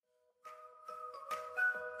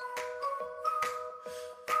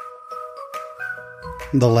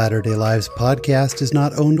The Latter-day Lives podcast is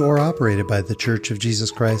not owned or operated by The Church of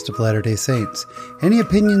Jesus Christ of Latter-day Saints. Any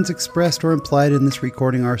opinions expressed or implied in this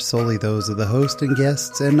recording are solely those of the host and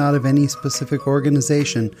guests and not of any specific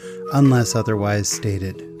organization unless otherwise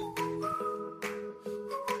stated.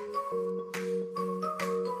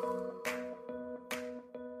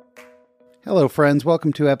 Hello, friends.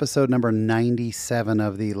 Welcome to episode number 97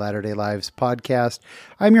 of the Latter-day Lives podcast.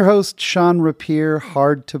 I'm your host, Sean Rapier.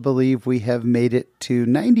 Hard to believe we have made it to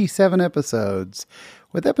 97 episodes.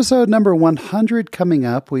 With episode number 100 coming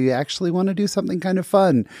up, we actually want to do something kind of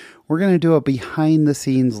fun. We're going to do a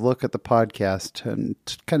behind-the-scenes look at the podcast and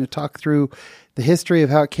kind of talk through the history of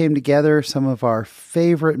how it came together, some of our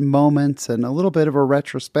favorite moments, and a little bit of a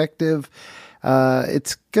retrospective.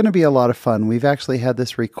 It's going to be a lot of fun. We've actually had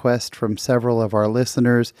this request from several of our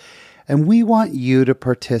listeners, and we want you to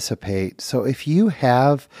participate. So if you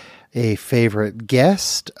have a favorite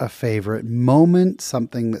guest, a favorite moment,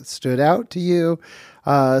 something that stood out to you,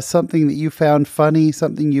 something that you found funny,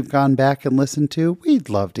 something you've gone back and listened to, we'd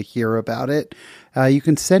love to hear about it. You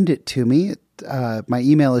can send it to me. My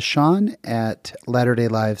email is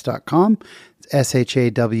Sean@latterdaylives.com. It's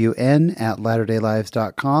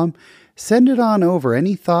SHAWN@latterdaylives.com. Send it on over.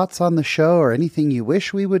 Any thoughts on the show or anything you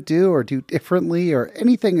wish we would do or do differently or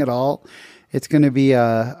anything at all. It's going to be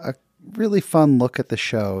a really fun look at the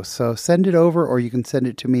show. So send it over, or you can send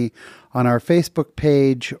it to me on our Facebook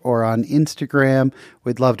page or on Instagram.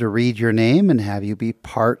 We'd love to read your name and have you be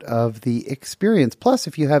part of the experience. Plus,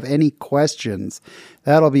 if you have any questions,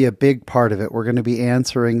 that'll be a big part of it. We're going to be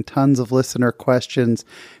answering tons of listener questions.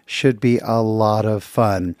 Should be a lot of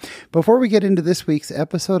fun. Before we get into this week's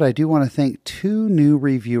episode, I do want to thank two new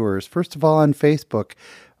reviewers. First of all, on Facebook,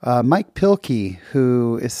 Mike Pilkey,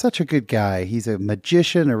 who is such a good guy. He's a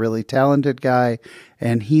magician, a really talented guy,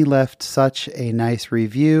 and he left such a nice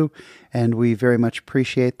review, and we very much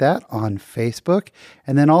appreciate that on Facebook.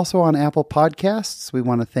 And then also on Apple Podcasts, we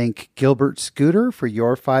want to thank Gilbert Scooter for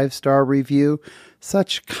your 5-star review.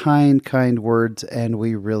 Such kind words, and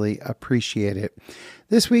we really appreciate it.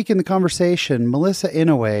 This week in the conversation, Melissa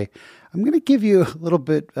Inouye. I'm going to give you a little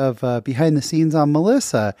bit of behind the scenes on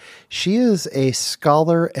Melissa. She is a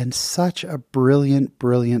scholar and such a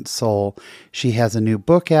brilliant soul. She has a new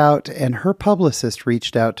book out, and her publicist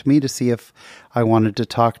reached out to me to see if I wanted to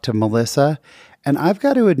talk to Melissa. And I've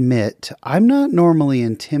got to admit, I'm not normally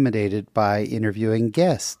intimidated by interviewing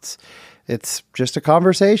guests. It's just a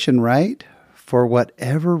conversation, right? For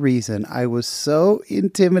whatever reason, I was so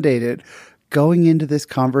intimidated going into this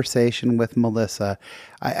conversation with Melissa.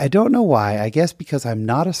 I don't know why. I guess because I'm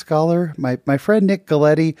not a scholar. My friend Nick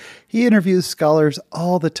Galetti, he interviews scholars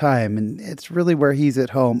all the time, and it's really where he's at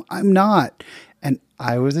home. I'm not. And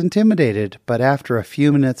I was intimidated. But after a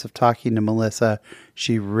few minutes of talking to Melissa,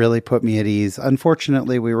 she really put me at ease.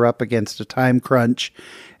 Unfortunately, we were up against a time crunch,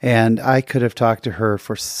 and I could have talked to her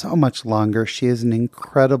for so much longer. She is an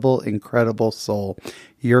incredible soul.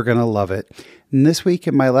 You're going to love it. And this week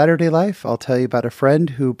in my Latter-day Life, I'll tell you about a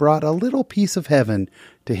friend who brought a little piece of heaven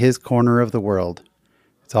to his corner of the world.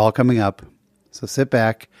 It's all coming up. So sit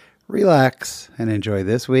back, relax, and enjoy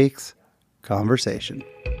this week's conversation.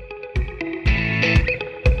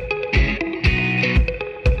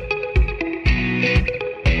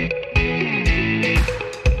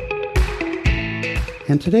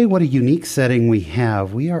 And today, what a unique setting we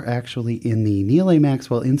have. We are actually in the Neal A.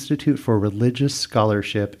 Maxwell Institute for Religious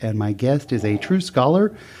Scholarship, and my guest is a true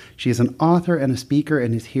scholar. She is an author and a speaker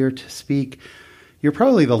and is here to speak. You're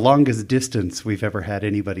probably the longest distance we've ever had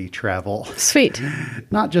anybody travel. Sweet.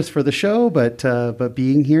 Not just for the show, but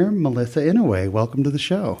being here. Melissa Inouye, welcome to the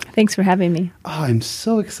show. Thanks for having me. Oh, I'm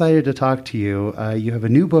so excited to talk to you. You have a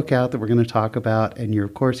new book out that we're going to talk about, and you're,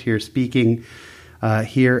 of course, here speaking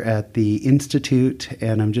here at the Institute,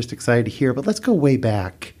 and I'm just excited to hear. But let's go way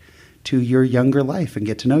back to your younger life and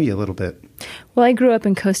get to know you a little bit. Well, I grew up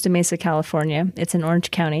in Costa Mesa, California. It's in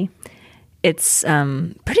Orange County. It's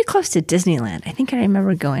pretty close to Disneyland. I think I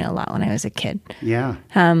remember going a lot when I was a kid. Yeah.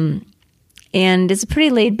 And it's a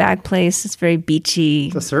pretty laid-back place. It's very beachy.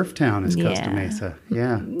 It's a surf town, is Costa Mesa.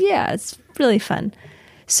 Yeah. Yeah, it's really fun.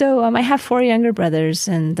 So I have 4 younger brothers,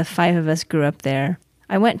 and the 5 of us grew up there.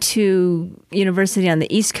 I went to university on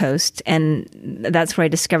the East Coast, and that's where I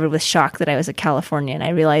discovered with shock that I was a Californian. I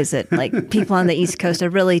realized that people on the East Coast are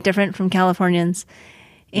really different from Californians.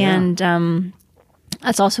 And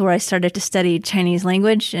that's also where I started to study Chinese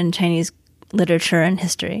language and Chinese literature and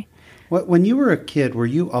history. When you were a kid, were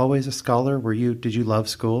you always a scholar? Did you love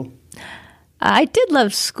school? I did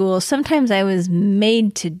love school. Sometimes I was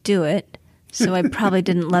made to do it, so I probably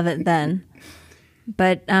didn't love it then.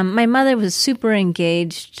 But my mother was super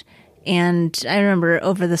engaged And I remember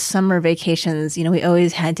over the summer vacations, we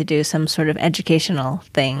always had to do some sort of educational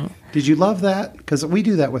thing. Did you love that? Because we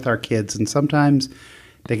do that with our kids, and sometimes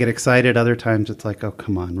they get excited. Other times it's like, oh,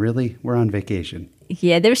 come on, really? We're on vacation.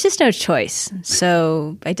 Yeah, there was just no choice.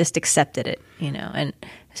 So I just accepted it, And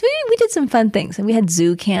so we did some fun things. And we had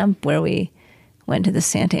zoo camp where we went to the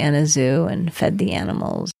Santa Ana Zoo and fed the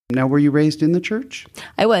animals. Now, were you raised in the church?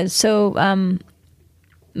 I was. So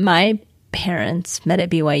my parents met at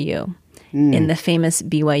BYU in the famous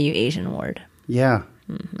BYU Asian Ward. Yeah.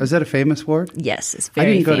 Mm-hmm. Is that a famous ward? Yes, it's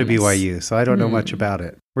very famous. I didn't go to BYU, so I don't know much about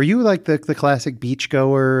it. Were you like the classic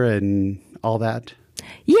beachgoer and all that?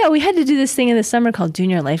 Yeah, we had to do this thing in the summer called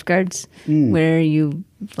Junior Lifeguards, where you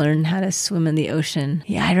learn how to swim in the ocean.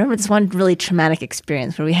 Yeah, I remember this one really traumatic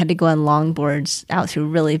experience where we had to go on longboards out through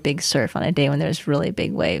really big surf on a day when there was really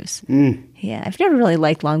big waves. Yeah, I've never really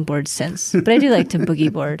liked longboards since, but I do like to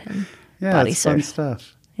boogie board and body surf. Fun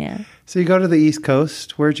stuff. Yeah. So you go to the East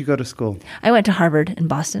Coast. Where'd you go to school? I went to Harvard in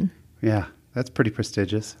Boston. Yeah, that's pretty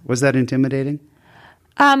prestigious. Was that intimidating?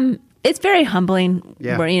 It's very humbling.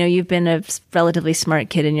 Yeah. Where you've been a relatively smart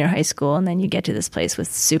kid in your high school, and then you get to this place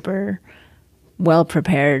with super well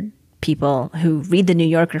prepared people who read the New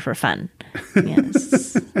Yorker for fun.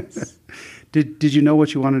 Yes. Did you know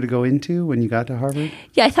what you wanted to go into when you got to Harvard?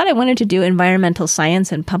 Yeah, I thought I wanted to do environmental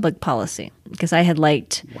science and public policy because I had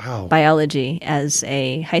liked biology as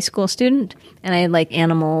a high school student, and I had liked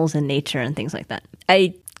animals and nature and things like that.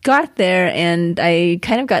 I got there and I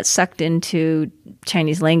kind of got sucked into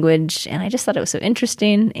Chinese language, and I just thought it was so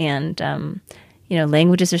interesting. And,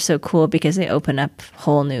 languages are so cool because they open up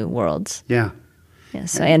whole new worlds. Yeah.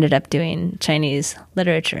 So I ended up doing Chinese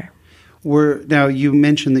literature. Now, you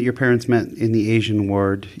mentioned that your parents met in the Asian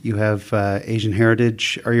ward. You have Asian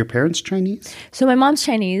heritage. Are your parents Chinese? So my mom's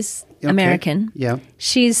Chinese, American. Yeah.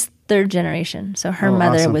 She's third generation. So her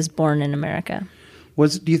mother was born in America.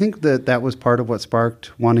 Do you think that was part of what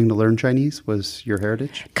sparked wanting to learn Chinese, was your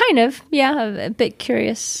heritage? Kind of, yeah, a bit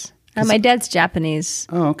curious. My dad's Japanese.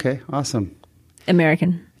 Oh, okay, awesome.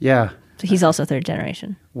 American. Yeah. So he's also third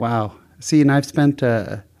generation. Wow. See, and I've spent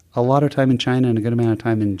a lot of time in China and a good amount of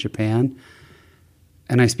time in Japan,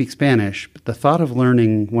 and I speak Spanish, but the thought of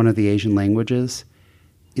learning one of the Asian languages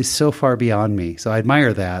is so far beyond me, so I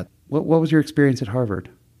admire that. What was your experience at Harvard?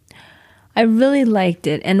 I really liked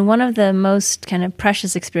it, and one of the most kind of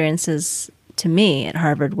precious experiences to me at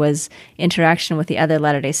Harvard was interaction with the other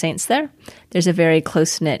Latter-day Saints there. There's a very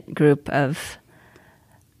close-knit group of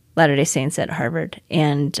Latter-day Saints at Harvard,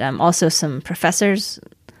 and also some professors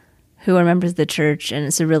who are members of the church, and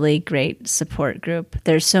it's a really great support group.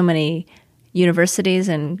 There's so many universities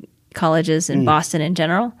and colleges in Boston in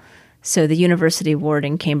general, so the University Ward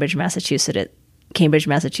in Cambridge,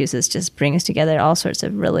 Massachusetts just brings together all sorts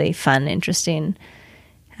of really fun, interesting,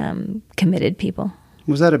 committed people.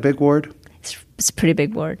 Was that a big ward? It's a pretty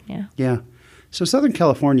big ward, yeah. Yeah. So Southern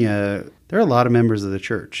California, there are a lot of members of the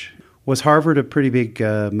church. Was Harvard a pretty big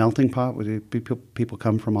melting pot? Would people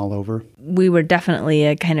come from all over? We were definitely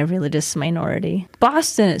a kind of religious minority.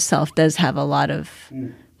 Boston itself does have a lot of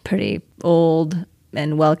pretty old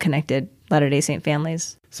and well-connected Latter-day Saint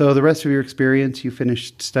families. So the rest of your experience, you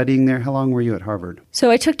finished studying there. How long were you at Harvard? So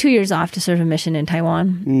I took 2 years off to serve a mission in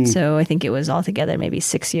Taiwan. So I think it was altogether maybe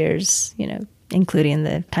 6 years, including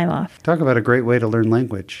the time off. Talk about a great way to learn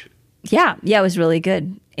language. Yeah, it was really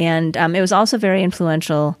good. And it was also very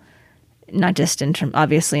influential, not just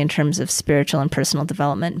obviously in terms of spiritual and personal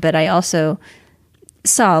development, but I also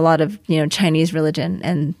saw a lot of, Chinese religion,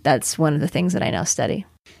 and that's one of the things that I now study.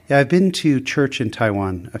 Yeah, I've been to church in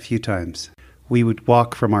Taiwan a few times. We would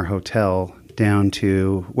walk from our hotel down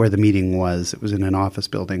to where the meeting was. It was in an office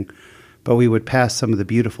building, but we would pass some of the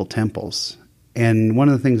beautiful temples. And one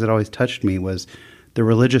of the things that always touched me was the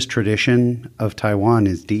religious tradition of Taiwan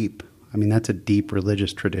is deep. I mean, that's a deep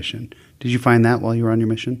religious tradition. Did you find that while you were on your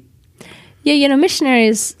mission? Yeah,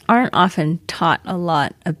 missionaries aren't often taught a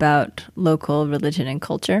lot about local religion and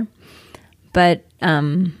culture, but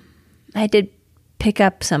I did pick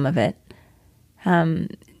up some of it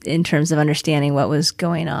in terms of understanding what was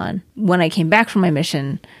going on. When I came back from my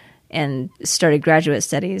mission and started graduate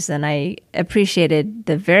studies, then I appreciated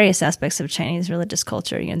the various aspects of Chinese religious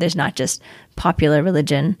culture. There's not just popular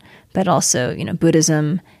religion, but also,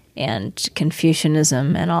 Buddhism and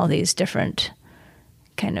Confucianism and all these different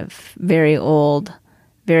kind of very old,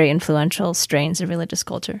 very influential strains of religious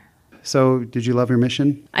culture. So did you love your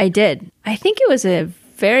mission? I did. I think it was a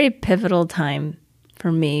very pivotal time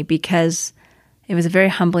for me because it was a very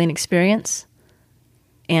humbling experience.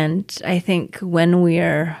 And I think when we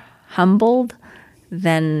are humbled,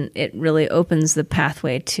 then it really opens the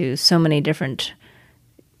pathway to so many different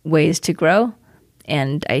ways to grow,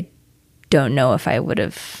 and I don't know if I would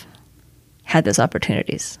have had those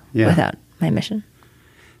opportunities without my mission.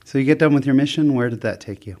 So you get done with your mission. Where did that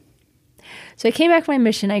take you? So I came back from my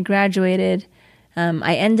mission. I graduated.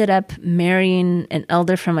 I ended up marrying an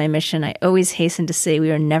elder from my mission. I always hasten to say we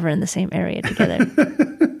were never in the same area together.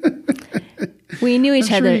 We knew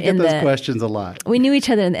each other in those questions a lot. We knew each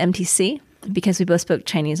other in the MTC because we both spoke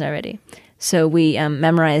Chinese already. So we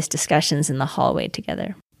memorized discussions in the hallway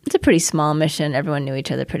together. It's a pretty small mission. Everyone knew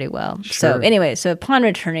each other pretty well. Sure. So anyway, so upon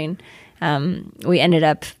returning, we ended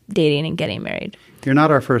up dating and getting married. You're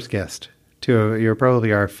not our first guest. You're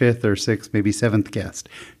probably our fifth or sixth, maybe seventh guest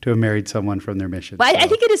to have married someone from their mission. Well, I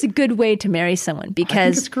think it is a good way to marry someone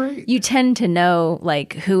because you tend to know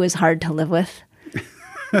like who is hard to live with.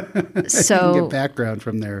 So you get background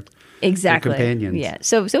from their companions. Yeah.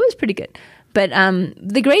 So it was pretty good. But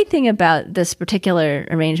the great thing about this particular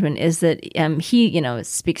arrangement is that he,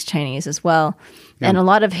 speaks Chinese as well. Yeah. And a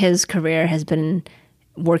lot of his career has been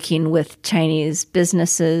working with Chinese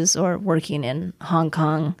businesses or working in Hong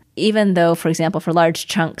Kong, even though, for example, for large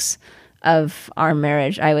chunks of our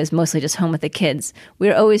marriage, I was mostly just home with the kids. We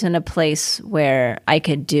were always in a place where I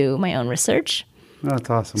could do my own research. Oh, that's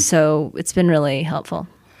awesome. So it's been really helpful.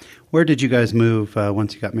 Where did you guys move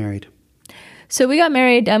once you got married? So we got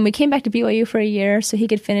married. We came back to BYU for a year so he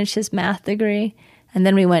could finish his math degree. And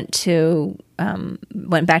then we went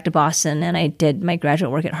back to Boston, and I did my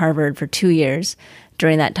graduate work at Harvard for 2 years.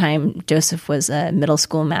 During that time, Joseph was a middle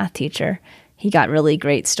school math teacher. He got really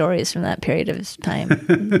great stories from that period of his time,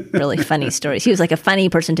 really funny stories. He was like a funny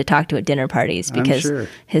person to talk to at dinner parties because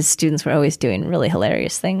his students were always doing really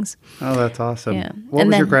hilarious things. Oh, that's awesome. Yeah. What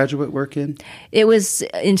was your graduate work in? It was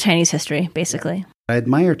in Chinese history, basically. Yeah. I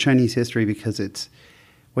admire Chinese history because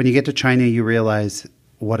when you get to China, you realize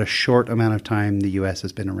what a short amount of time the U.S.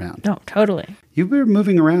 has been around. Oh, totally. You've been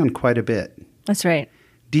moving around quite a bit. That's right.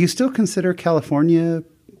 Do you still consider California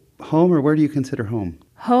home, or where do you consider home?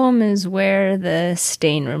 Home is where the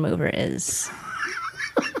stain remover is.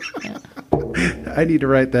 Yeah. I need to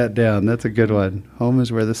write that down. That's a good one. Home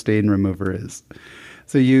is where the stain remover is.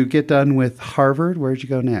 So you get done with Harvard. Where'd you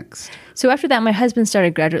go next? So after that, my husband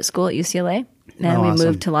started graduate school at UCLA, and we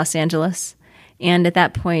moved to Los Angeles. And at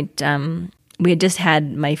that point, we had just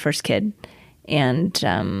had my first kid, and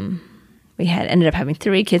we had ended up having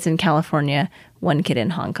 3 kids in California, 1 kid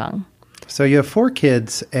in Hong Kong. So you have 4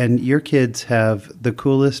 kids, and your kids have the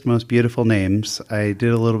coolest, most beautiful names. I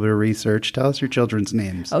did a little bit of research. Tell us your children's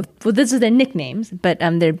names. Oh, well, these are their nicknames, but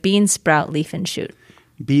they're Bean, Sprout, Leaf, and Shoot.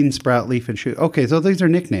 Bean, Sprout, Leaf, and Shoot. Okay, so these are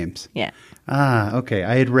nicknames. Yeah. Ah, okay.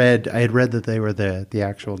 I had read that they were the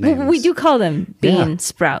actual names. Well, we do call them Bean,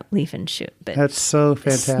 Sprout, Leaf, and Shoot, but that's so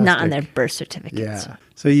fantastic. It's not on their birth certificates. Yeah.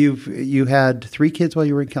 So you had 3 kids while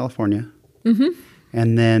you were in California. Mm-hmm.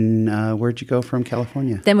 And then where'd you go from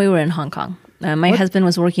California? Then we were in Hong Kong. My husband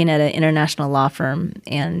was working at an international law firm,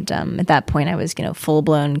 and at that point I was,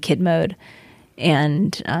 full-blown kid mode.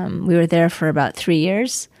 And we were there for about 3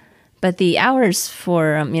 years. But the hours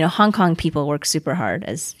for, Hong Kong people work super hard,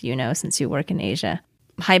 as you know, since you work in Asia.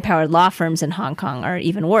 High-powered law firms in Hong Kong are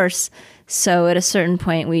even worse. So at a certain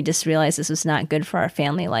point, we just realized this was not good for our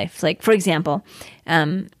family life. Like, for example,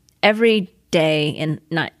 nearly every day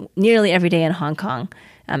in Hong Kong,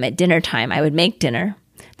 at dinner time, I would make dinner.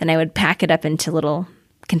 Then I would pack it up into little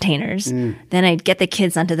containers. Then I'd get the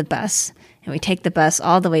kids onto the bus, and we take the bus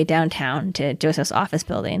all the way downtown to Joseph's office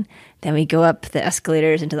building. Then we go up the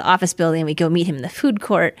escalators into the office building. We go meet him in the food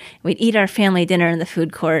court. We'd eat our family dinner in the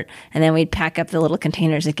food court, and then we'd pack up the little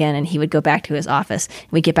containers again, and he would go back to his office.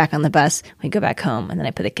 We'd get back on the bus. We'd go back home, and then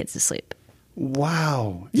I put the kids to sleep.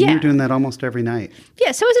 Wow. Yeah. You were doing that almost every night.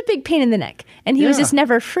 Yeah, so it was a big pain in the neck. And he was just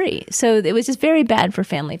never free. So it was just very bad for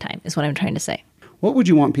family time, is what I'm trying to say. What would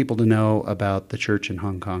you want people to know about the church in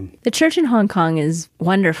Hong Kong? The church in Hong Kong is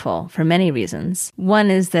wonderful for many reasons.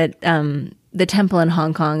 One is that the temple in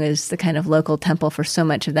Hong Kong is the kind of local temple for so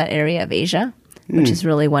much of that area of Asia, which is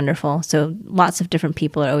really wonderful. So lots of different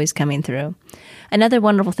people are always coming through. Another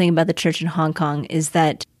wonderful thing about the church in Hong Kong is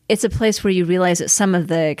that it's a place where you realize that some of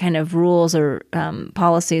the kind of rules or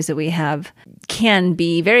policies that we have can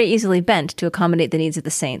be very easily bent to accommodate the needs of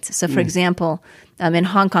the saints. So, for example, in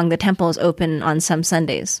Hong Kong, the temple is open on some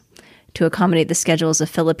Sundays to accommodate the schedules of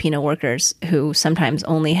Filipino workers who sometimes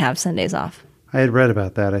only have Sundays off. I had read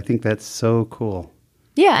about that. I think that's so cool.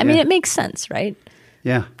 Yeah, I mean, it makes sense, right?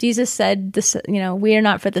 Yeah. Jesus said, we are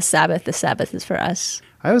not for the Sabbath is for us.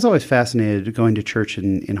 I was always fascinated going to church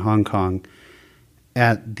in Hong Kong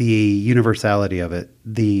at the universality of it.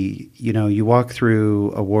 You walk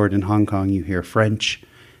through a ward in Hong Kong, you hear French,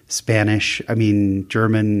 Spanish, I mean,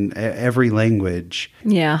 German, every language.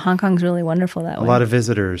 Yeah, Hong Kong's really wonderful that way. A lot of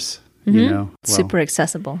visitors, you know. Well, super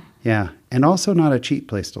accessible. Yeah, and also not a cheap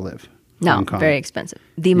place to live. No, Hong Kong. very expensive.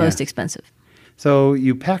 The most expensive. So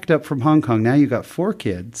you packed up from Hong Kong. Now you got 4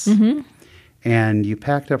 kids. And you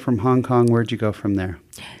packed up from Hong Kong. Where'd you go from there?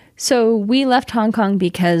 So we left Hong Kong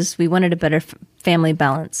because we wanted a better family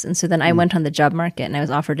balance. And so then I went on the job market and I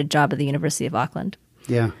was offered a job at the University of Auckland.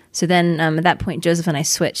 Yeah. So then at that point, Joseph and I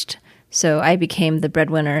switched. So I became the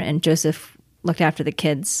breadwinner and Joseph looked after the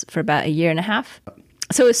kids for about a year and a half.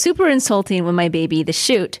 So it was super insulting when my baby, the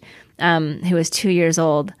shoot, who was 2 years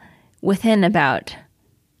old, within about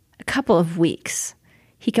a couple of weeks,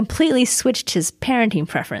 he completely switched his parenting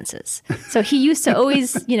preferences. So he used to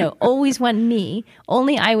always, always want me,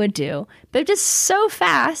 only I would do. But just so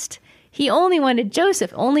fast, he only wanted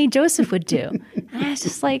Joseph, only Joseph would do. And I was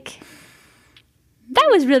just like, that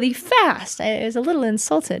was really fast. I was a little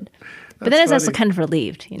insulted. But then I was also kind of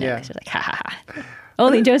relieved, Yeah. 'cause I was like, ha ha ha.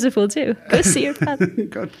 Only Joseph will do. Go see your father.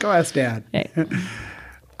 go ask Dad. Right.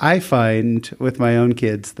 I find with my own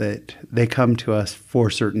kids that they come to us for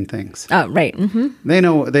certain things. Oh, right. Mm-hmm. They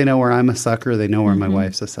know where I'm a sucker. They know where my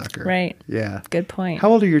wife's a sucker. Right. Yeah. Good point. How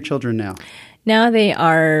old are your children now? Now they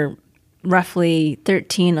are roughly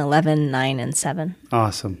 13, 11, 9, and 7.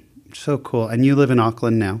 Awesome. So cool. And you live in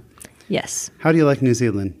Auckland now. Yes. How do you like New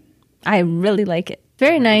Zealand? I really like it.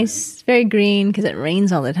 Very nice, very green because it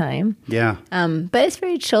rains all the time. Yeah. But it's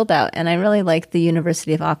very chilled out, and I really like the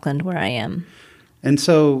University of Auckland where I am. And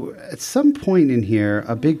so at some point in here,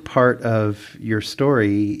 a big part of your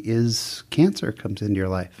story is cancer comes into your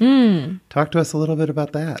life. Talk to us a little bit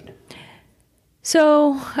about that.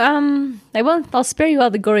 So I'll spare you all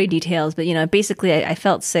the gory details, but, basically I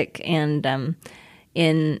felt sick, and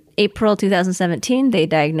in April 2017, they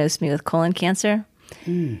diagnosed me with colon cancer.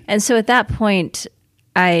 And so at that point,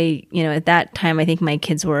 at that time, I think my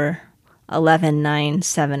kids were 11, 9,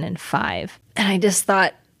 7, and 5. And I just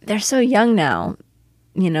thought, they're so young now.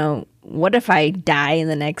 What if I die in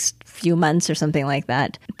the next few months or something like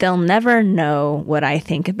that? They'll never know what I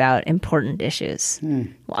think about important issues.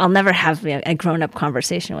 I'll never have a grown-up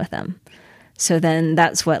conversation with them. So then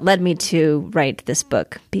that's what led me to write this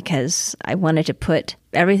book, because I wanted to put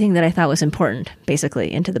everything that I thought was important,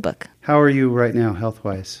 basically, into the book. How are you right now,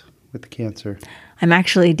 health-wise, with the cancer? I'm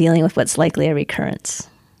actually dealing with what's likely a recurrence.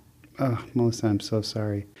 Oh, Melissa, I'm so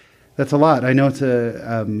sorry. That's a lot. I know it's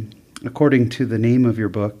according to the name of your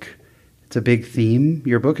book, it's a big theme.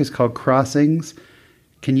 Your book is called Crossings.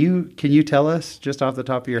 Can you tell us, just off the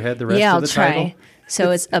top of your head, the rest of the title? I'll try.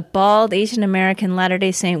 So it's a bald Asian American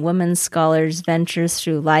Latter-day Saint woman scholar's ventures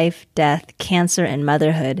through life, death, cancer, and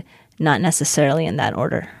motherhood, not necessarily in that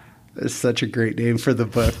order. It's such a great name for the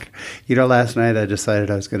book. Last night I decided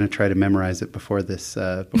I was going to try to memorize it before this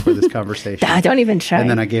conversation. Don't even try. And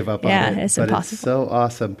then I gave up on it. Yeah, it's but impossible. It's so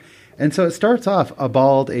awesome. And so it starts off, a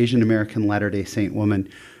bald Asian American Latter-day Saint woman.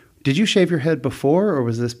 Did you shave your head before, or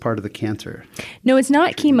was this part of the cancer? No, it's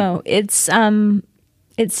not chemo.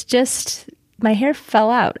 It's just my hair fell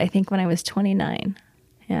out, I think, when I was 29.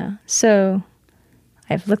 Yeah. So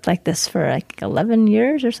I've looked like this for like 11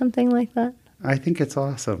 years or something like that. I think it's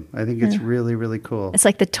awesome. I think it's really, really cool. It's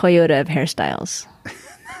like the Toyota of hairstyles.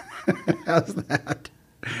 How's that?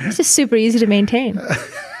 It's just super easy to maintain.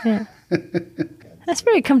 Yeah. That's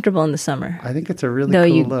very comfortable in the summer. I think it's a really Though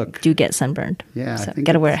cool you look. do get sunburned. Yeah. So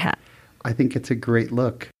got to wear a hat. I think it's a great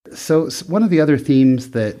look. So one of the other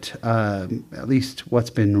themes that, at least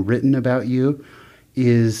what's been written about you,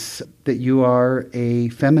 is that you are a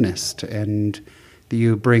feminist and that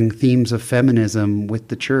you bring themes of feminism with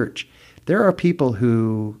the church. There are people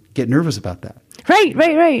who get nervous about that.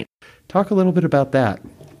 Right. Talk a little bit about that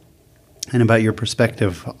and about your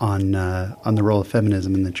perspective on the role of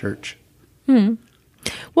feminism in the church.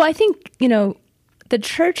 Well, I think, the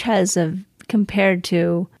church has, compared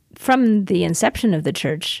to, from the inception of the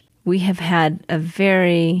church, we have had a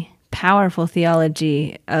very powerful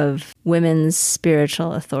theology of women's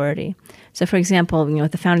spiritual authority. So, for example,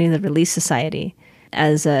 with the founding of the Relief Society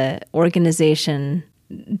as an organization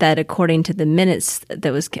that, according to the minutes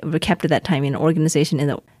that were kept at that time, an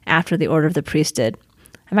organization after the order of the priesthood.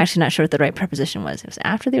 I'm actually not sure what the right preposition was. It was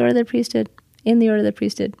after the order of the priesthood, in the order of the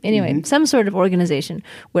priesthood. Anyway, some sort of organization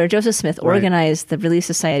where Joseph Smith organized the Relief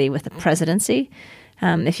Society with the presidency.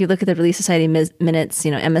 If you look at the Relief Society minutes,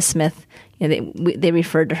 Emma Smith, they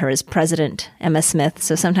referred to her as President Emma Smith.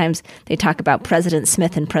 So sometimes they talk about President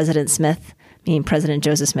Smith and President Smith, meaning President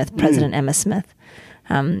Joseph Smith, President Emma Smith.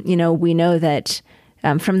 We know that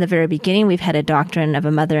from the very beginning, we've had a doctrine of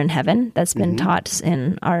a mother in heaven that's been taught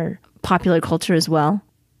in our popular culture as well.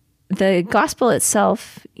 the gospel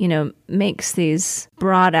itself, makes these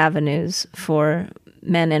broad avenues for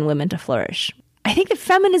men and women to flourish. I think that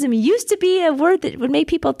feminism used to be a word that would make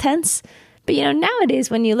people tense. But, nowadays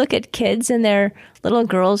when you look at kids and their little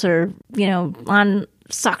girls are, on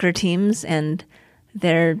soccer teams and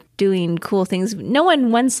they're doing cool things, no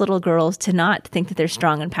one wants little girls to not think that they're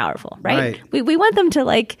strong and powerful, right? We want them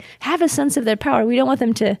to have a sense of their power. We don't want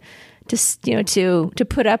them to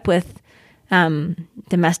put up with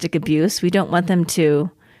domestic abuse. We don't want them to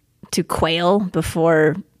quail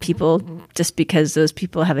before people just because those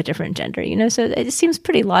people have a different gender, So it seems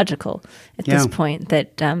pretty logical at this point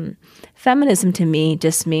that feminism to me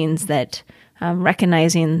just means that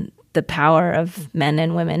recognizing the power of men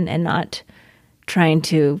and women and not trying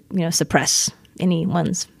to, suppress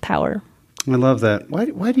anyone's power. I love that.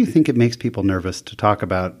 Why do you think it makes people nervous to talk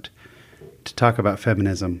about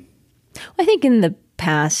feminism? I think in the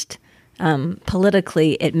past,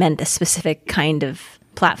 politically, it meant a specific kind of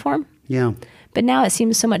platform. Yeah. But now it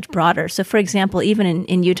seems so much broader. So, for example, even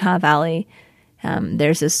in Utah Valley,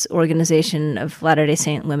 there's this organization of Latter-day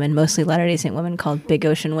Saint women, mostly Latter-day Saint women, called Big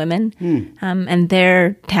Ocean Women. And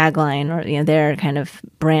their tagline or their kind of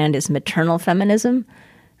brand is maternal feminism.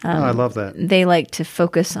 I love that. They like to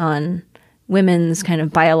focus on women's kind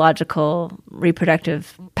of biological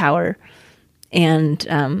reproductive power.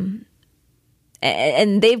 And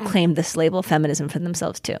they've claimed this label feminism for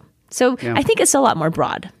themselves too. So I think it's a lot more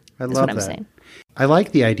broad. I love that. I'm saying. I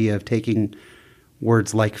like the idea of taking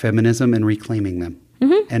words like feminism and reclaiming them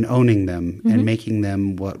and owning them and making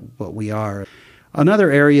them what we are.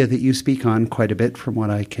 Another area that you speak on quite a bit, from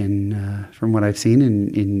what I've seen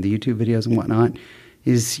in the YouTube videos and whatnot,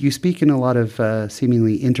 is you speak in a lot of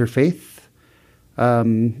seemingly interfaith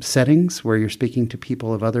settings where you're speaking to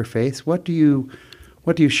people of other faiths. What do you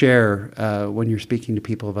share when you're speaking to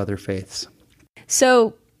people of other faiths?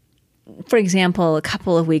 So, for example, a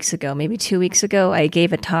couple of weeks ago, maybe 2 weeks ago, I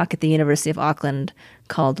gave a talk at the University of Auckland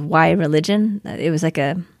called Why Religion? It was like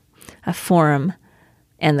a forum,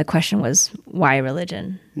 and the question was, why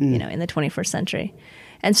religion, in the 21st century?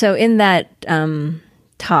 And so in that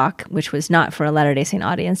talk, which was not for a Latter-day Saint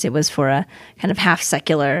audience, it was for a kind of half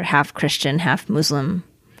secular, half Christian, half Muslim.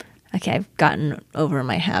 Okay, I've gotten over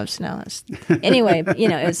my halves now. Anyway,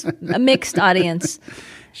 it was a mixed audience.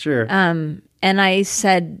 Sure. And I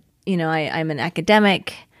said, I'm an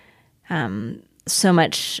academic. So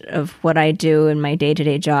much of what I do in my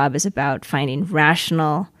day-to-day job is about finding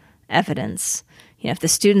rational evidence. If the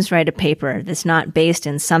students write a paper that's not based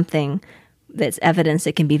in something that's evidence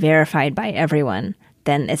that can be verified by everyone,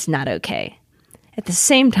 then it's not okay. At the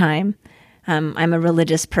same time, I'm a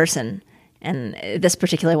religious person. And this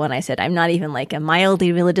particular one, I said, I'm not even like a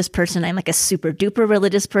mildly religious person. I'm like a super duper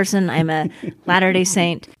religious person. I'm a Latter-day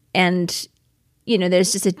Saint. And,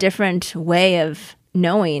 there's just a different way of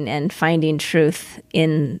knowing and finding truth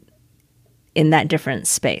in that different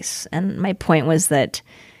space. And my point was that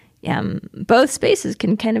both spaces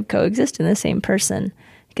can kind of coexist in the same person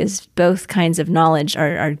because both kinds of knowledge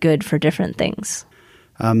are good for different things.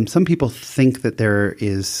 Some people think that there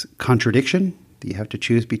is contradiction, that you have to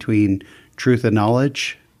choose between truth and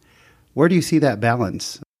knowledge. Where do you see that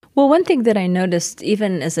balance? Well, one thing that I noticed,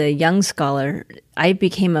 even as a young scholar, I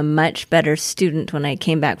became a much better student when I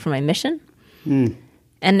came back from my mission.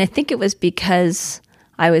 And I think it was because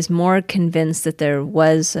I was more convinced that there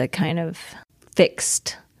was a kind of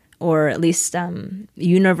fixed or at least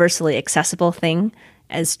universally accessible thing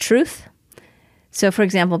as truth. So, for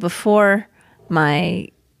example, before my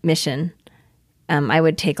mission, I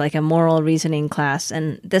would take like a moral reasoning class,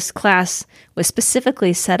 and this class was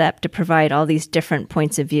specifically set up to provide all these different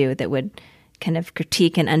points of view that would kind of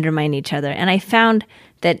critique and undermine each other. And I found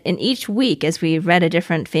that in each week, as we read a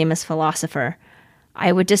different famous philosopher,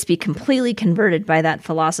 I would just be completely converted by that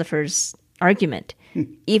philosopher's argument,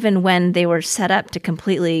 even when they were set up to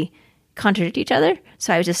completely contradict each other.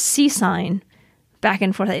 So I would just seesawing back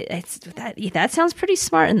and forth. That sounds pretty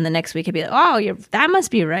smart. And the next week I'd be like, oh, that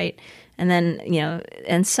must be right. And then,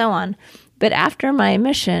 and so on. But after my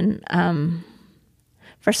mission,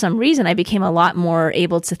 for some reason, I became a lot more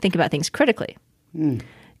able to think about things critically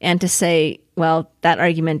and to say, well, that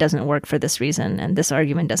argument doesn't work for this reason, and this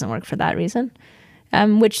argument doesn't work for that reason,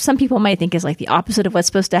 which some people might think is like the opposite of what's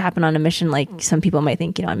supposed to happen on a mission. Like some people might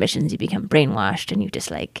think, on missions you become brainwashed and you're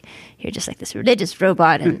just like this religious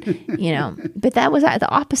robot, and But that was the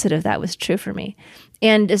opposite of that was true for me.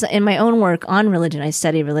 And as in my own work on religion, I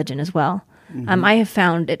study religion as well. I have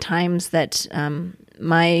found at times that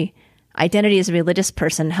my identity as a religious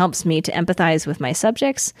person helps me to empathize with my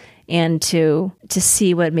subjects and to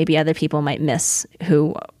see what maybe other people might miss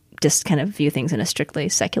who just kind of view things in a strictly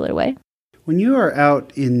secular way. When you are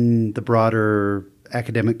out in the broader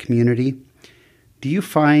academic community, do you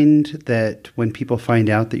find that when people find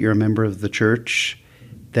out that you're a member of the church,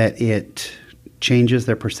 that it changes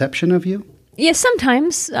their perception of you? Yeah,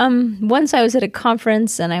 sometimes. Once I was at a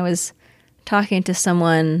conference and I was talking to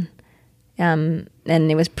someone, and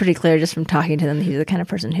it was pretty clear just from talking to them that he was the kind of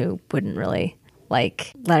person who wouldn't really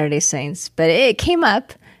like Latter-day Saints. But it came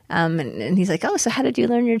up, and he's like, "Oh, so how did you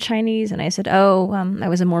learn your Chinese?" And I said, "Oh, I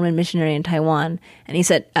was a Mormon missionary in Taiwan." And he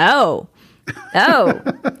said, "Oh."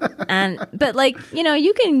 But like,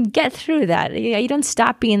 you can get through that. You don't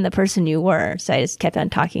stop being the person you were. So I just kept on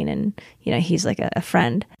talking, and he's like a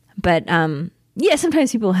friend. But yeah,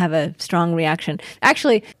 sometimes people have a strong reaction.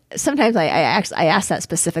 Actually, sometimes I ask that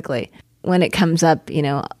specifically when it comes up.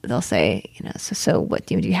 They'll say, so what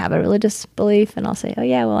do you have a religious belief? And I'll say, oh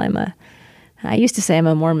yeah, well I used to say I'm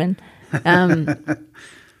a Mormon,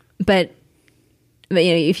 but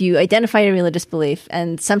if you identify your religious belief,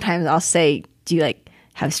 and sometimes I'll say, do you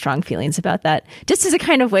have strong feelings about that? Just as a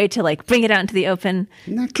kind of way to bring it out into the open.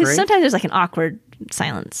 Because sometimes there's an awkward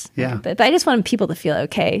silence. Yeah. But I just want people to feel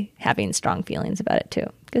okay having strong feelings about it too.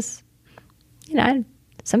 Because,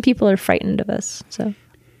 some people are frightened of us. So,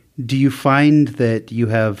 do you find that you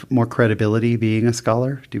have more credibility being a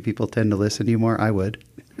scholar? Do people tend to listen to you more? I would.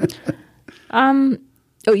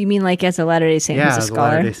 Oh, you mean as a Latter-day Saint who's a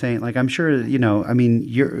scholar? Yeah, as a Latter-day Saint. I'm sure,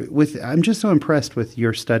 I'm just so impressed with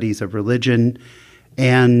your studies of religion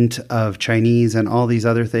and of Chinese and all these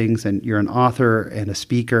other things, and you're an author and a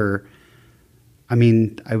speaker. I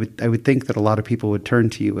would think that a lot of people would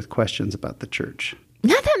turn to you with questions about the church.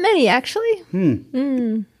 Not that many,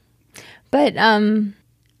 actually. But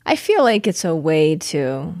I feel like it's a way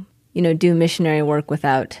to do missionary work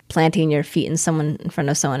without planting your feet in front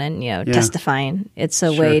of someone and, testifying. It's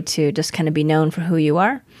a way to just kind of be known for who you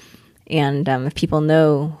are. And if people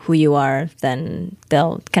know who you are, then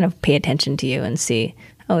they'll kind of pay attention to you and see,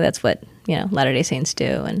 oh, that's what, Latter-day Saints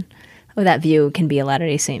do. And, oh, that view can be a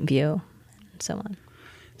Latter-day Saint view, and so on.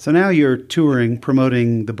 So now you're touring,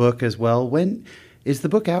 promoting the book as well. When is the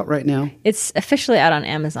book out right now? It's officially out on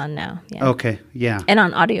Amazon now. Yeah. Okay, yeah. And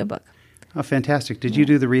on audiobook. Oh, fantastic. Did you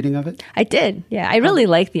do the reading of it? I did. Yeah. I really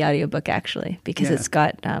like the audiobook actually because it's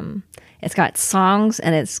got songs,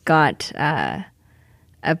 and it's got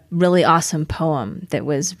a really awesome poem that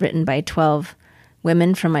was written by 12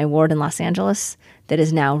 women from my ward in Los Angeles that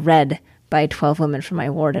is now read by 12 women from my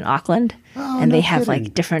ward in Auckland. Oh, and no they have kidding.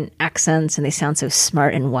 Different accents, and they sound so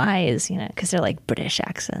smart and wise, because they're British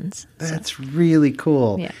accents. That's really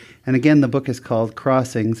cool. Yeah. And again, the book is called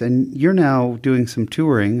Crossings, and you're now doing some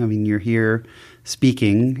touring. You're here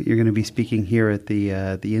speaking. You're going to be speaking here at the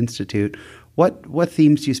Institute. What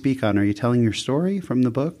themes do you speak on? Are you telling your story from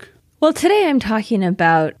the book? Well, today I'm talking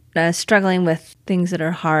about struggling with things that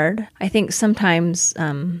are hard. I think sometimes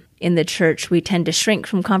in the church we tend to shrink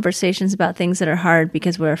from conversations about things that are hard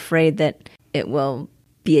because we're afraid that it will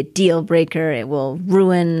be a deal breaker. It will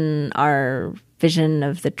ruin our vision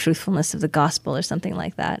of the truthfulness of the gospel or something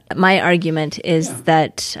like that. My argument is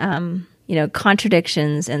that,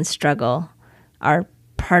 contradictions and struggle are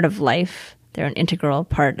part of life. They're an integral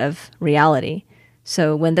part of reality.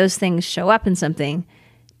 So when those things show up in something,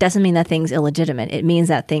 doesn't mean that thing's illegitimate. It means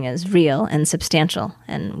that thing is real and substantial,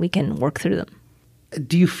 and we can work through them.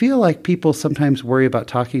 Do you feel like people sometimes worry about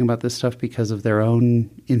talking about this stuff because of their own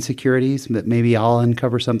insecurities, that maybe I'll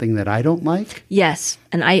uncover something that I don't like? Yes,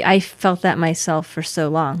 and I felt that myself for so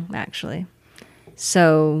long, actually.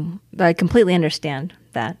 So I completely understand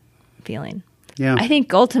that feeling. Yeah. I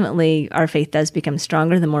think ultimately our faith does become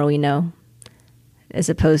stronger the more we know, as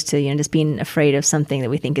opposed to just being afraid of something that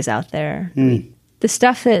we think is out there. The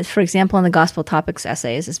stuff that, for example, in the Gospel Topics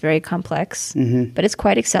essays is very complex, but it's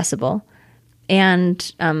quite accessible.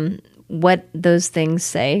 And what those things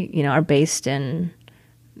say, are based in,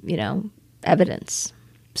 evidence.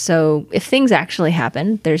 So if things actually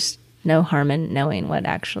happen, there's no harm in knowing what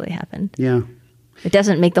actually happened. Yeah. It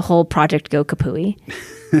doesn't make the whole project go kapooey.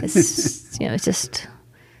 It's, it's just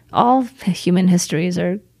all human histories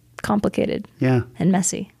are complicated and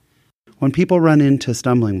messy. When people run into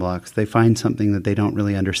stumbling blocks, they find something that they don't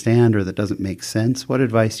really understand or that doesn't make sense. What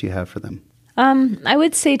advice do you have for them? I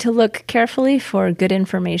would say to look carefully for good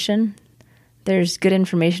information. There's good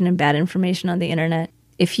information and bad information on the internet.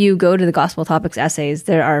 If you go to the Gospel Topics essays,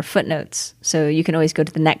 there are footnotes. So you can always go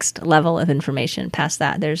to the next level of information past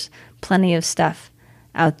that. There's plenty of stuff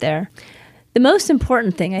out there. The most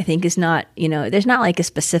important thing, I think, is not, there's not like a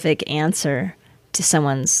specific answer to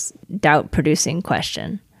someone's doubt-producing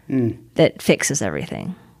question that fixes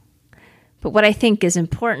everything. But what I think is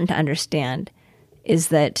important to understand is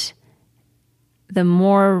that the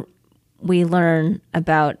more we learn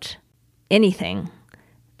about anything,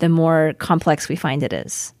 the more complex we find it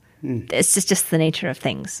is. It's just the nature of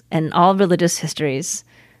things. And all religious histories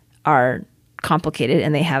are complicated,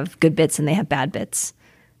 and they have good bits and they have bad bits.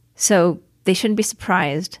 So they shouldn't be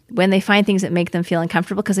surprised when they find things that make them feel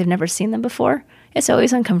uncomfortable because they've never seen them before. It's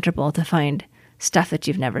always uncomfortable to find stuff that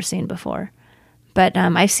you've never seen before. But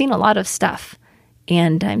I've seen a lot of stuff,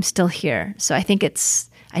 and I'm still here. So I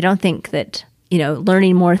don't think that,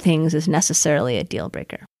 learning more things is necessarily a deal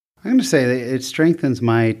breaker. I'm going to say that it strengthens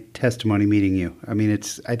my testimony meeting you. I mean,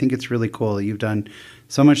 I think it's really cool that you've done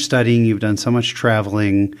so much studying, you've done so much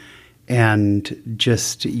traveling, and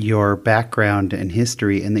just your background and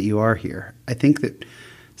history, and that you are here. I think that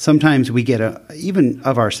sometimes we get even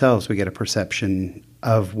of ourselves, we get a perception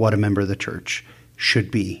of what a member of the church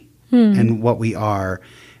should be and what we are.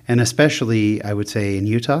 And especially, I would say, in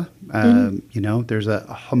Utah, there's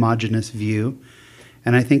a homogenous view.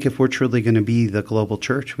 And I think if we're truly going to be the global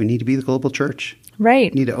church, we need to be the global church.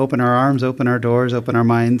 Right. We need to open our arms, open our doors, open our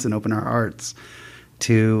minds, and open our hearts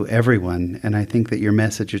to everyone. And I think that your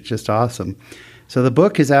message is just awesome. So the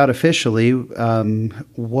book is out officially. What's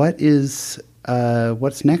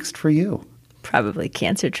next for you? Probably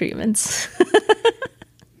cancer treatments.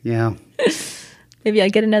 Yeah. Maybe I'll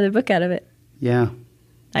get another book out of it. Yeah.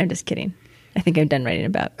 I'm just kidding. I think I'm done writing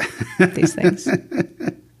about these things.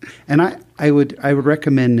 And I would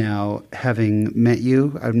recommend now, having met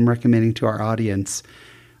you, I'm recommending to our audience,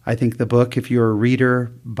 I think the book, if you're a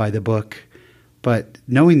reader, buy the book. But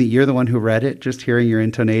knowing that you're the one who read it, just hearing your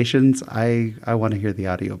intonations, I want to hear the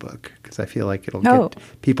audiobook because I feel like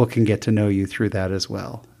people can get to know you through that as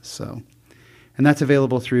well. So, and that's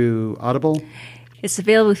available through Audible? It's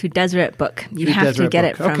available through Deseret Book. You have to get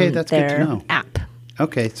it from their app.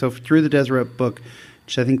 Okay, so through the Deseret Book,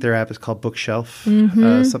 which I think their app is called Bookshelf,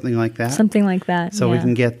 something like that. Something like that. So we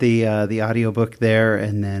can get the audiobook there,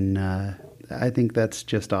 and then I think that's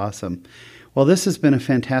just awesome. Well, this has been a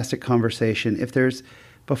fantastic conversation.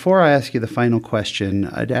 Before I ask you the final question,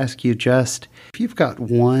 I'd ask you just, if you've got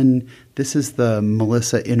one, this is the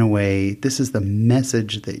Melissa Inouye, this is the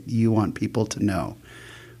message that you want people to know.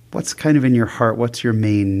 What's kind of in your heart? What's your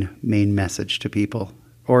main message to people?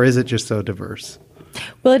 Or is it just so diverse?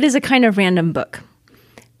 Well, it is a kind of random book,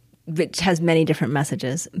 which has many different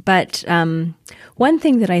messages. But one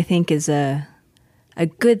thing that I think is a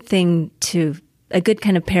good thing a good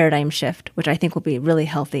kind of paradigm shift, which I think will be really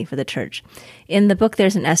healthy for the church. In the book,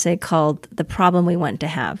 there's an essay called The Problem We Want to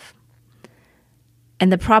Have.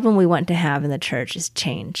 And the problem we want to have in the church is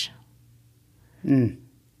change.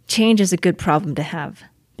 Change is a good problem to have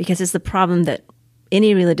because it's the problem that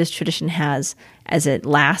any religious tradition has as it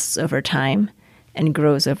lasts over time and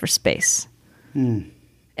grows over space. And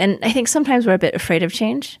I think sometimes we're a bit afraid of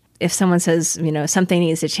change. If someone says, something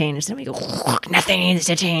needs to change, then we go, nothing needs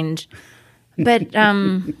to change. But,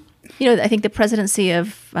 I think the presidency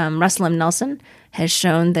of Russell M. Nelson has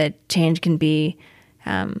shown that change can be,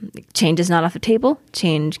 change is not off the table.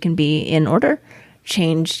 Change can be in order.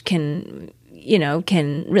 Change can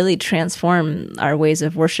really transform our ways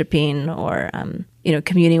of worshiping or,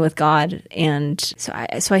 communing with God. And so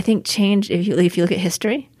I think change, if you look at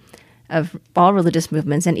history of all religious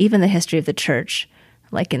movements and even the history of the church,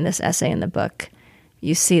 like in this essay in the book,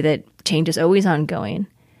 you see that change is always ongoing.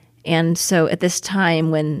 And so at this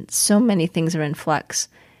time when so many things are in flux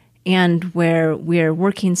and where we're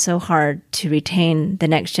working so hard to retain the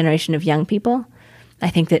next generation of young people, I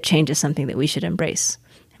think that change is something that we should embrace.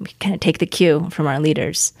 And we kind of take the cue from our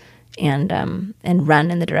leaders and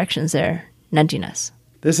run in the directions they're nudging us.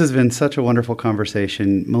 This has been such a wonderful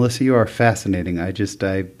conversation. Melissa, you are fascinating. I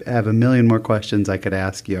have a million more questions I could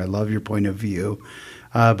ask you. I love your point of view.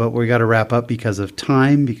 But we got to wrap up because of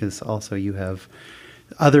time, because also you have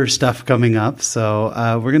other stuff coming up. So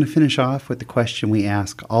we're going to finish off with the question we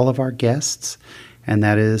ask all of our guests, and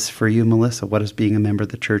that is for you, Melissa, what does being a member of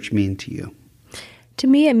the church mean to you? To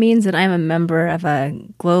me, it means that I'm a member of a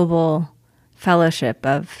global fellowship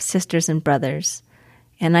of sisters and brothers,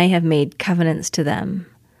 and I have made covenants to them.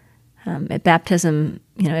 At baptism,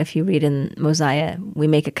 if you read in Mosiah, we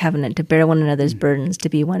make a covenant to bear one another's burdens, to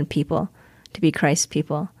be one people, to be Christ's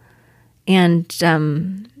people. And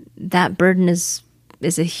that burden is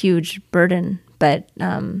a huge burden, but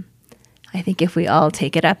I think if we all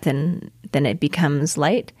take it up, then it becomes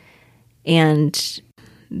light. And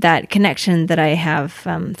that connection that I have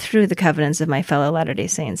through the covenants of my fellow Latter-day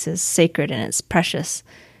Saints is sacred and it's precious.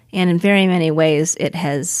 And in very many ways, it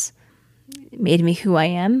has made me who I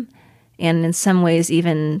am, and in some ways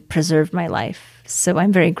even preserved my life. So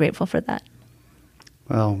I'm very grateful for that.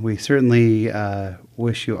 Well, we certainly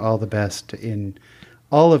wish you all the best in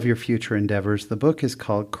all of your future endeavors. The book is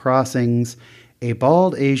called Crossings, A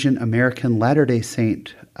Bald Asian American Latter-day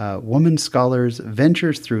Saint Woman Scholar's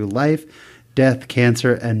Ventures Through Life, Death,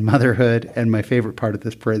 Cancer, and Motherhood. And my favorite part of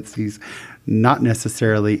this parentheses, not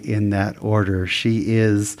necessarily in that order. She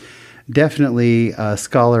is definitely a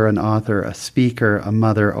scholar, an author, a speaker, a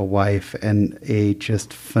mother, a wife, and a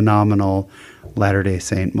just phenomenal Latter-day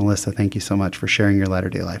Saint. Melissa, thank you so much for sharing your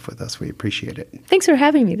Latter-day life with us. We appreciate it. Thanks for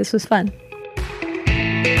having me. This was fun.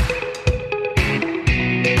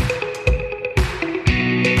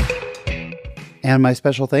 And my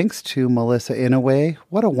special thanks to Melissa Inouye.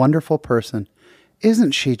 What a wonderful person.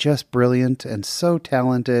 Isn't she just brilliant and so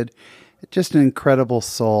talented? Just an incredible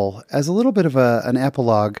soul. As a little bit of an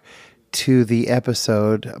epilogue to the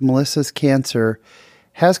episode, Melissa's cancer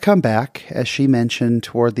has come back, as she mentioned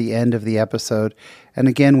toward the end of the episode. And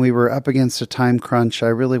again, we were up against a time crunch. I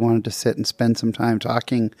really wanted to sit and spend some time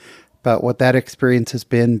talking about what that experience has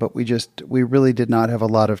been, but we really did not have a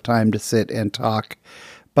lot of time to sit and talk.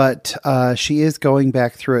 But she is going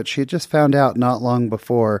back through it. She had just found out not long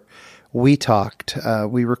before we talked.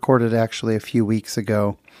 We recorded actually a few weeks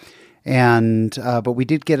ago. But we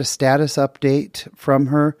did get a status update from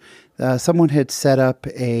her. Someone had set up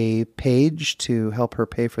a page to help her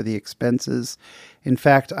pay for the expenses. In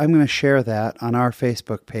fact, I'm going to share that on our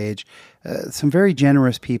Facebook page. Some very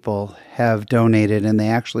generous people have donated, and they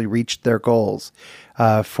actually reached their goals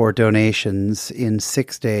for donations in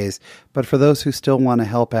 6 days. But for those who still want to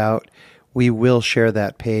help out, we will share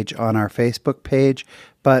that page on our Facebook page.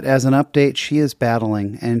 But as an update, she is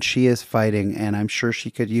battling and she is fighting, and I'm sure she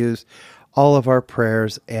could use all of our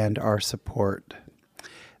prayers and our support.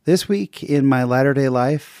 This week in my Latter-day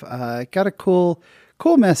life, I got a cool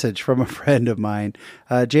message from a friend of mine.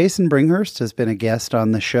 Jason Bringhurst has been a guest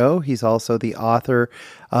on the show. He's also the author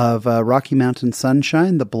of Rocky Mountain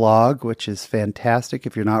Sunshine, the blog, which is fantastic.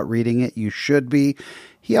 If you're not reading it, you should be.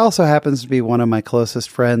 He also happens to be one of my closest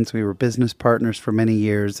friends. We were business partners for many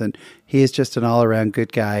years, and he is just an all-around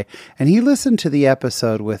good guy. And he listened to the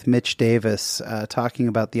episode with Mitch Davis talking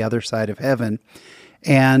about the other side of heaven.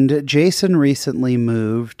 And Jason recently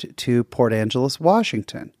moved to Port Angeles,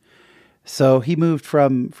 Washington. So he moved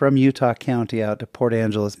from Utah County out to Port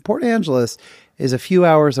Angeles. Port Angeles is a few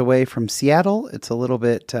hours away from Seattle. It's a little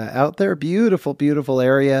bit out there. Beautiful, beautiful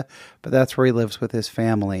area, but that's where he lives with his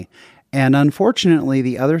family. And unfortunately,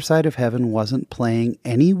 The Other Side of Heaven wasn't playing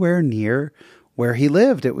anywhere near where he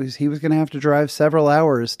lived. He was going to have to drive several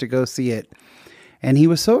hours to go see it. And he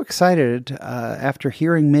was so excited after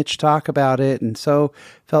hearing Mitch talk about it and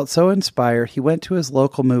felt so inspired. He went to his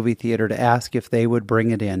local movie theater to ask if they would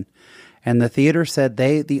bring it in. And the theater said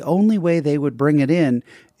the only way they would bring it in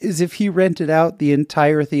is if he rented out the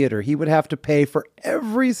entire theater. He would have to pay for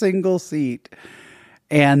every single seat,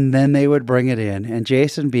 and then they would bring it in. And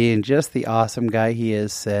Jason, being just the awesome guy he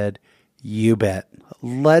is, said, "You bet.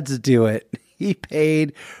 Let's do it." He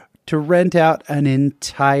paid to rent out an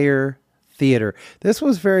entire theater. This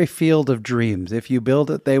was very Field of Dreams. If you build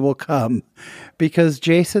it, they will come. Because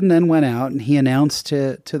Jason then went out and he announced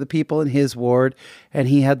to the people in his ward, and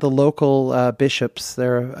he had the local bishops.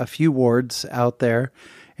 There are a few wards out there,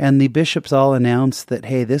 and the bishops all announced that,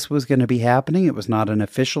 hey, this was going to be happening. It was not an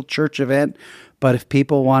official church event, but if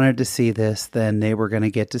people wanted to see this, then they were going to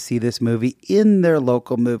get to see this movie in their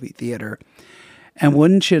local movie theater. And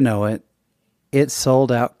wouldn't you know it, it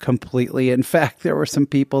sold out completely. In fact, there were some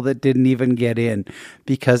people that didn't even get in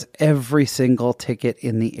because every single ticket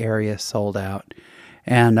in the area sold out.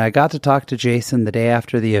 And I got to talk to Jason the day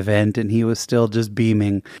after the event, and he was still just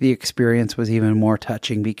beaming. The experience was even more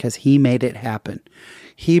touching because he made it happen.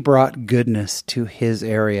 He brought goodness to his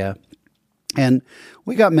area. And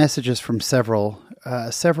we got messages from several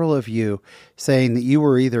of you saying that you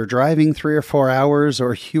were either driving 3 or 4 hours,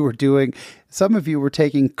 or some of you were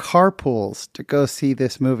taking carpools to go see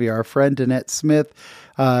this movie. Our friend Danette Smith,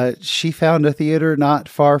 she found a theater not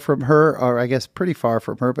far from her, or I guess pretty far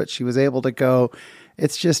from her, but she was able to go.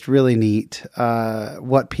 It's just really neat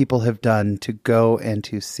what people have done to go and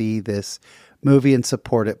to see this movie and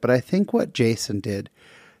support it. But I think what Jason did,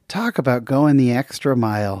 talk about going the extra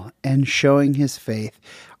mile and showing his faith.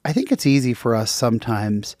 I think it's easy for us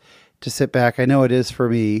sometimes to sit back. I know it is for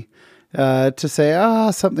me to say,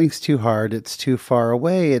 something's too hard. It's too far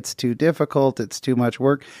away. It's too difficult. It's too much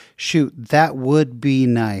work. Shoot, that would be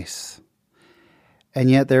nice. And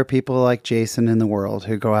yet there are people like Jason in the world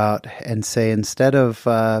who go out and say, instead of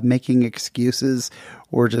making excuses,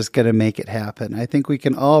 we're just going to make it happen. I think we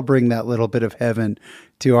can all bring that little bit of heaven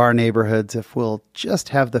to our neighborhoods if we'll just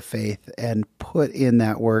have the faith and put in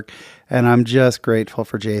that work. And I'm just grateful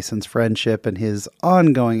for Jason's friendship and his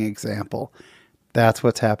ongoing example. That's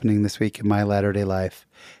what's happening this week in my Latter-day Life.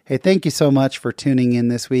 Hey, thank you so much for tuning in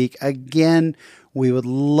this week. Again, we would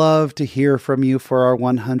love to hear from you for our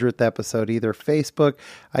 100th episode, either Facebook.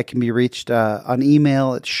 I can be reached on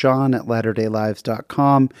email at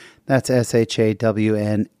Shawn@latterdaylives.com. That's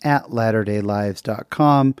SHAWN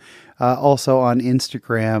 @latterdaylives.com. Also on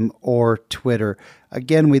Instagram or Twitter.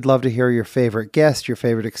 Again, we'd love to hear your favorite guest, your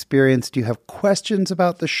favorite experience. Do you have questions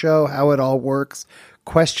about the show, how it all works?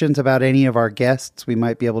 Questions about any of our guests? We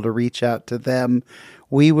might be able to reach out to them.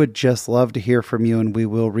 We would just love to hear from you, and we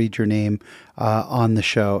will read your name on the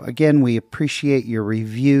show. Again, we appreciate your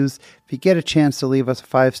reviews. If you get a chance to leave us a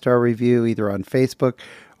 5-star review, either on Facebook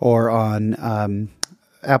or on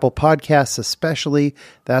Apple Podcasts especially,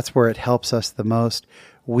 that's where it helps us the most.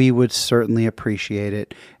 We would certainly appreciate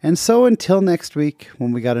it. And so until next week,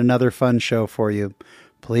 when we got another fun show for you,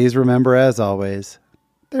 please remember, as always,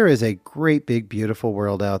 there is a great, big, beautiful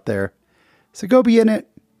world out there. So go be in it,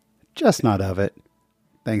 just not of it.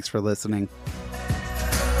 Thanks for listening.